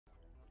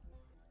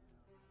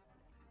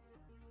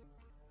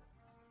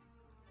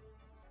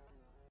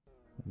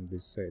on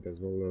this side as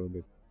well a little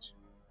bit,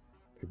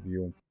 the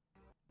view.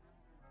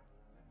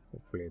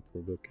 Hopefully it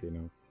will be okay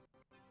now.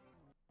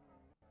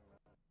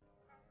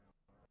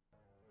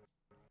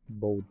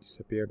 Boat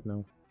disappeared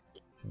now.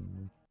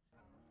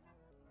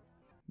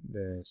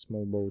 The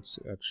small boats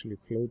actually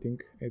floating.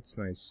 It's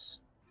nice.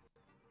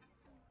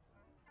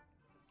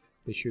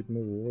 They should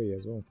move away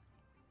as well.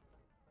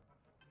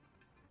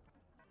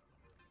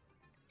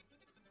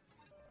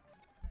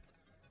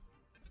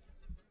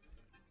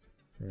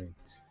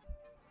 Right.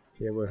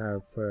 Here we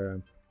have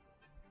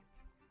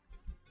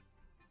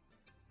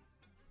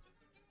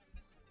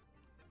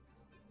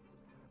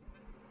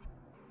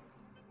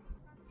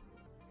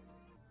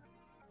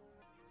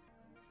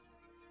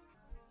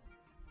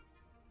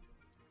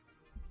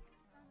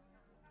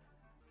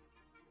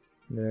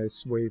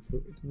this wave.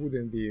 It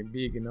wouldn't be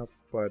big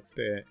enough, but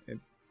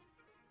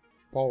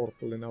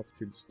powerful enough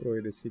to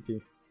destroy the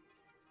city.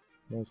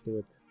 Most of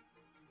it.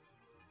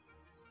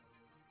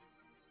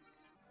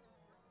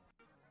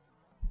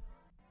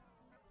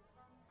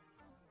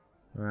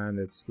 And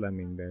it's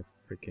slamming the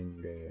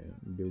freaking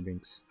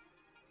buildings.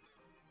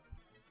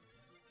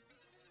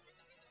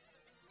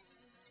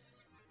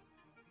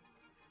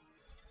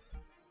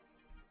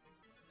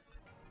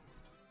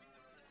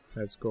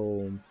 Let's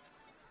go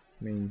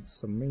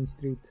some main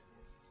street.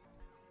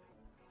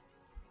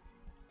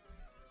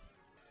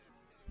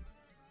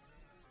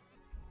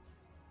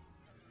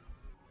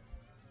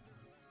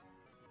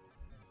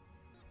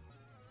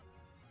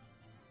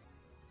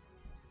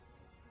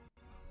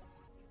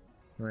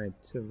 Right,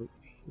 so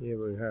here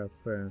we have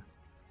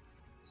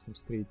some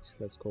streets.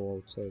 Let's go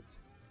outside.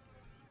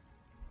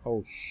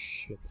 Oh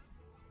shit.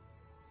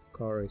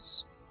 Car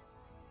is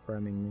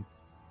ramming me.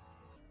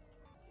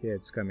 Yeah,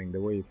 it's coming,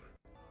 the wave.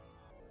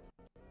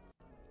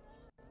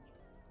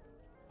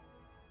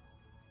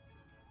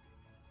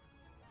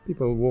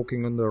 People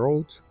walking on the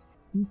road.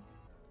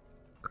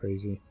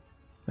 Crazy.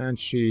 And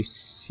she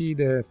see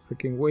the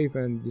freaking wave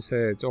and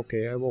decided,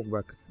 okay, I walk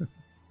back.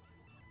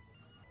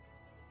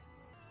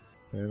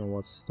 I don't know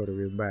what's the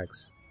story with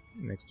bags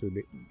next to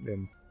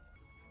them.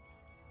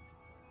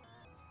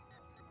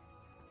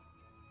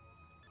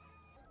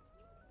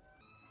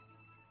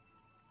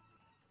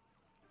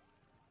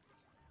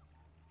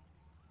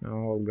 Now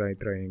old guy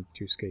trying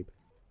to escape.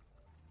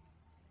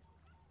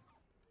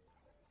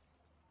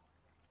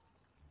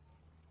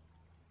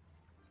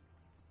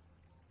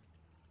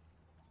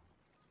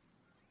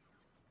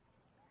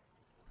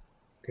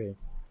 Okay.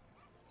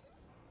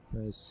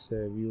 Nice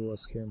view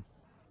was here.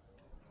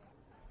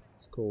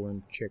 Let's go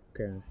and check.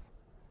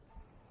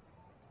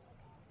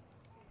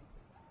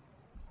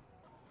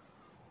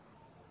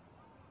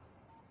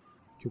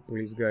 Two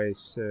police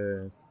guys.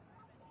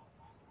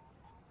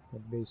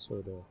 What they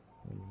saw there?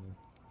 I don't know.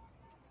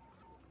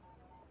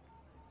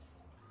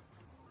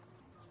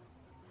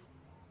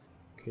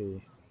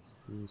 Okay,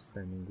 he's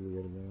standing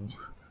weird now.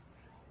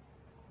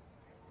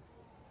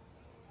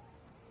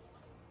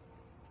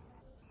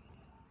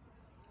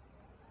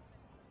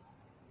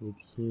 Did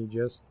he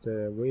just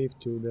wave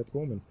to that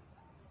woman?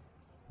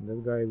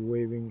 That guy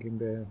waving in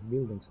the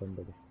building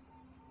somebody.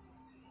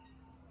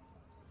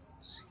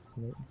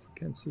 You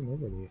can't see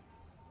nobody.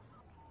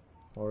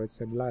 Or it's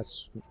a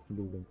glass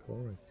building,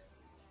 alright.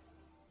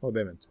 Oh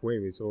damn it,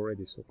 wave is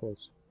already so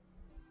close.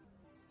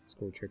 Let's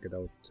go check it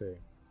out.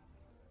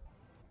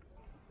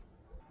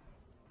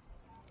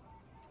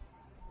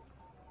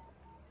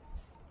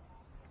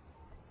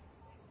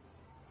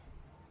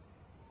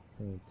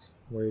 Right,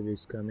 wave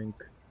is coming.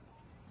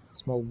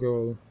 Small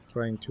girl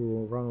trying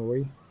to run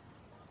away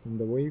from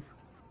the wave.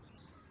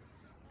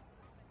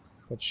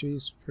 But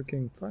she's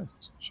freaking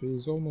fast.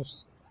 She's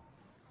almost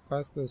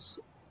fast as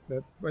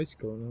that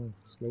bicycle. No,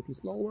 slightly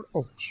slower.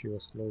 Oh, she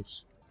was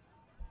close.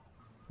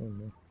 Oh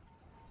no.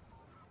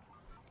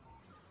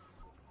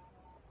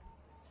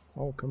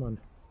 Oh, come on.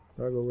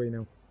 Drive away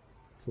now.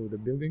 Through the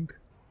building.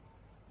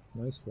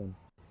 Nice one.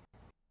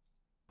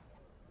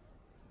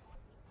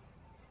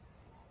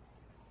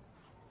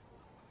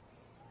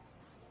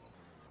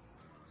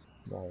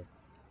 Wow.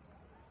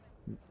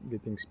 It's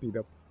getting speed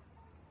up.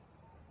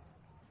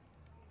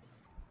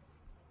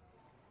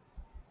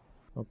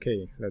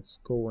 Okay, let's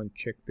go and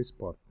check this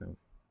part now.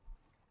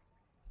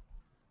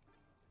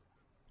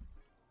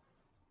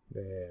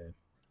 The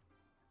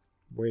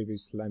wave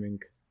is slamming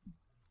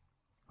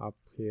up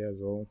here as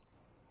well.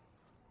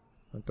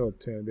 I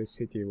thought this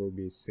city will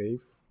be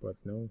safe, but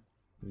no.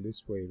 In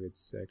this wave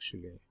it's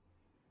actually...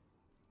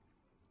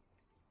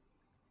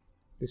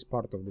 This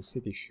part of the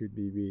city should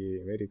be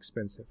very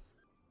expensive.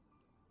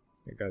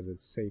 Because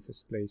it's the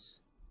safest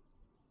place.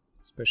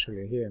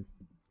 Especially here.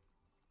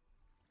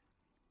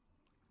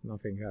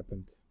 Nothing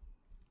happened.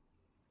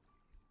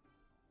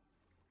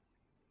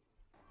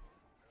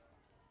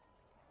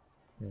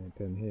 Right,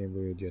 and here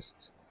we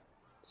just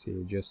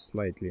see just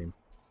slightly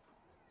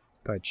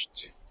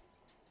touched.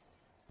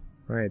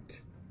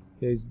 Right,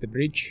 here's the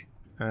bridge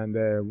and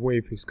the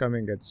wave is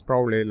coming. It's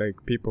probably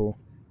like people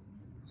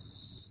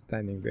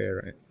standing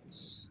there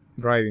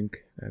driving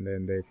and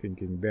then they're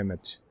thinking, damn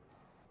it,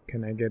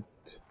 can I get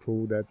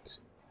through that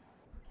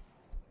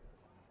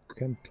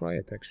can try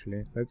it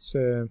actually. Let's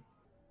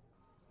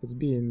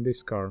be in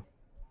this car.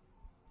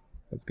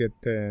 Let's get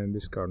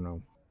this car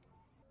now.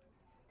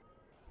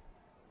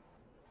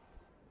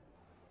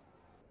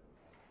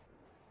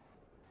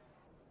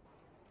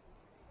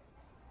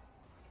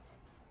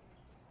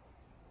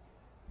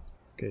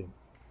 Okay,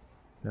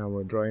 now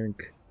we're driving.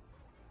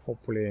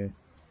 Hopefully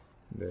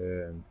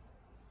the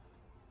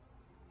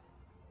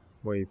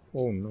wave.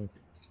 Oh no,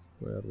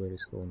 we are very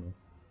slow now.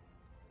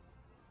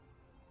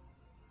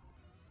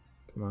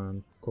 Come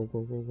on, go, go,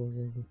 go, go,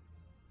 go, go.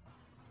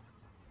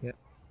 Yeah,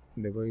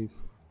 the wave.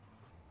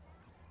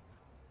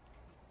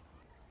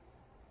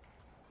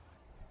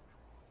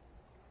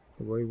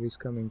 The wave is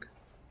coming.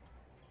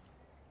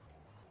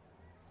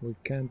 We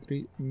can't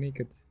make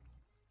it.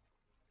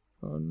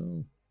 Oh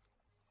no.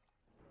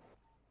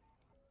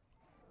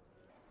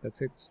 That's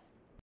it.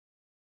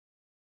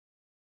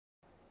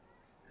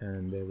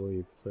 And the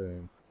wave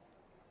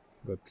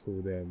got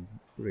through the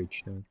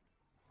bridge now.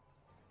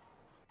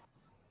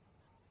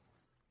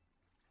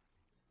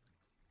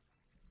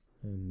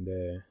 And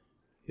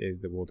here's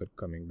the water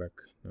coming back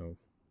now.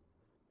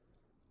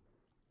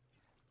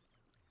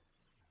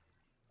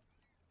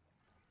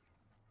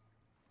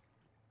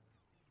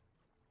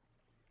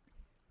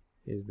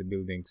 Here's the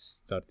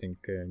buildings starting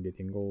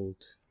getting old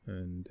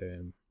and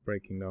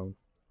breaking down.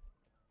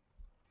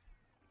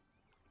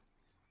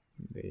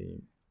 They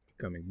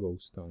becoming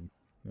ghost town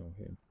now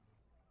here.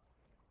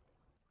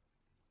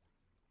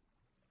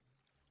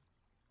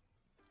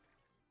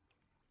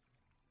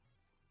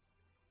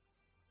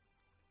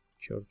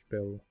 Church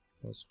bell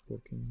was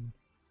working.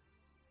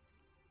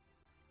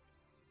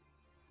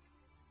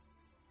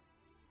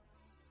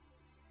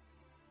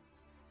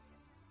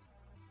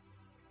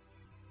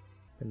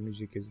 The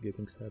music is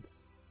getting sad.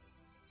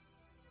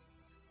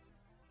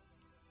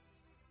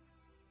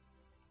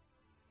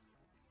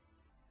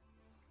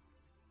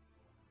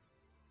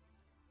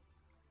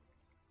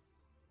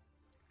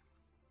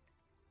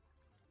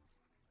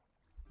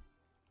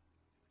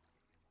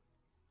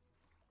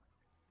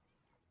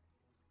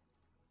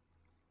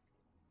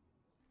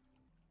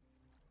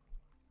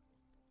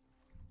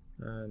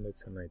 And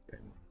it's a night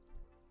time.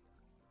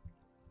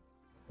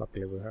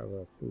 Luckily we have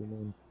a full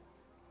moon.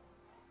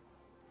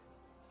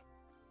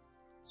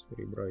 It's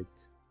very bright.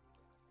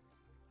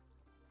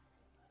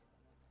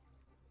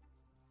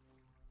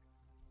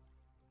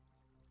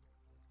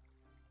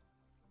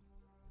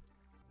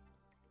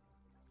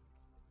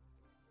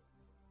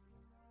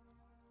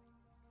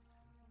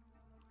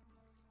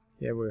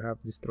 Here we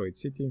have destroyed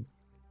city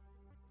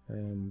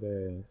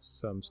and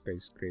some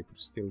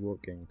skyscrapers still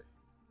working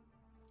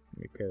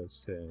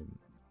because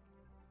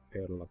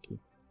they're lucky.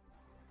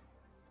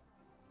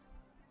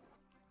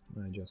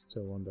 I just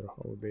wonder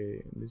how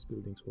this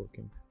building's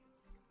working.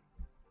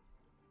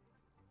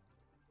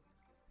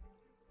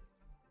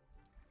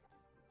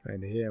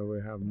 And here we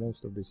have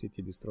most of the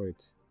city destroyed.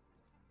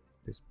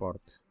 This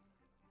part.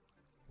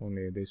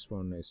 Only this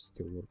one is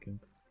still working.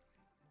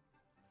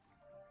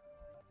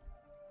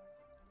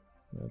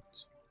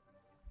 But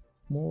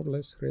more or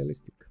less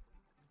realistic.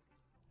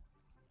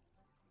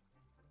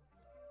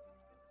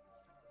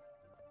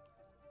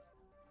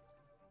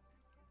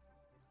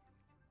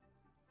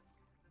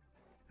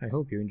 I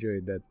hope you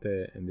enjoyed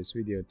that in this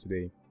video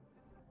today.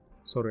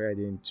 Sorry I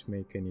didn't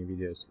make any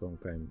videos long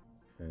time,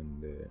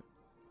 and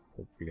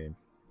hopefully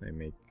I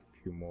make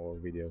a few more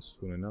videos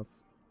soon enough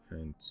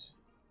and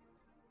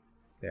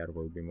there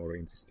will be more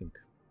interesting.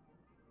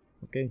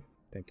 Okay,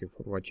 thank you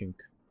for watching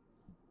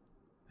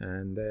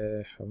and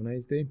have a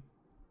nice day.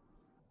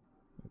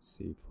 Let's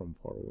see from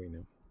far away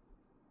now.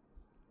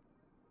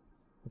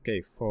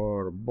 Okay,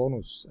 for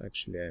bonus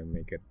actually I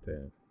make it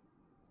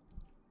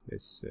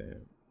this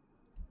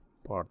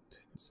part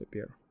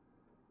disappear.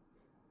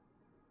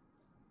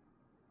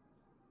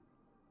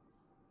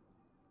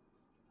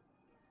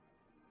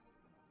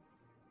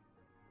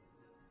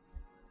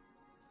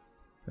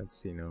 Let's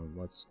see now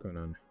what's going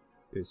on.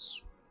 This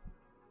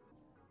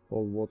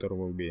whole water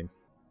will be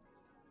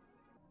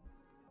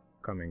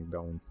coming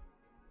down.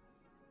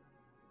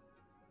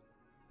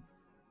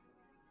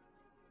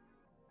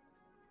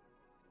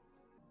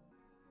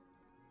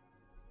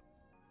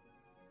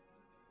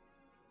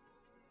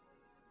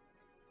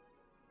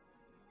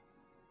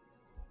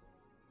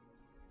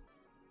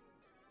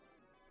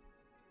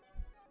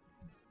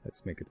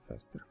 Let's make it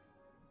faster.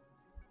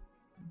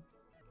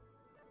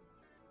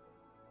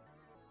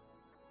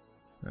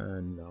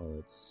 And now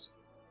it's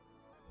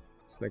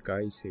like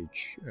Ice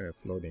Age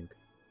flooding.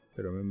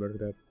 I remember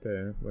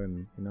that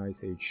when in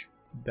Ice Age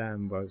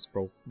dam was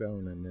broke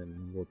down and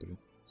then water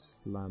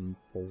slammed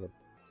forward.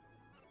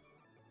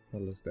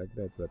 More or less like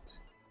that, but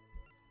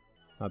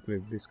not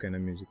with this kind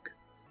of music.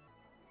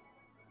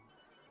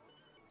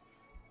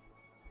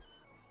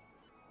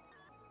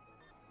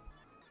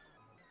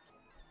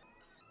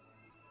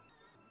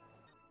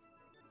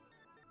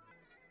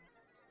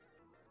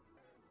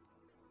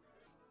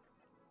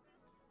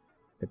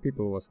 The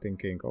people was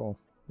thinking, oh,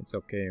 it's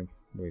okay,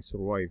 we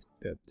survived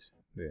that,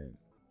 at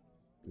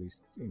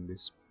least in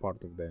this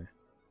part of the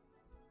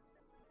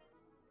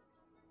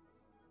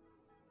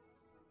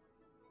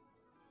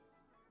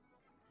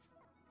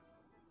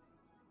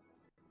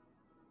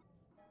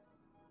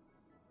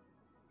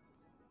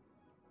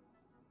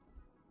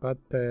But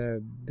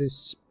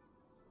this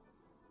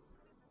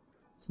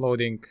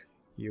floating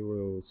you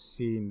will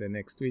see in the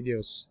next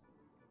videos,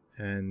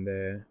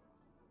 and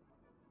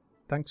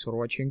thanks for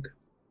watching.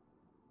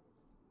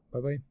 Bye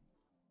bye.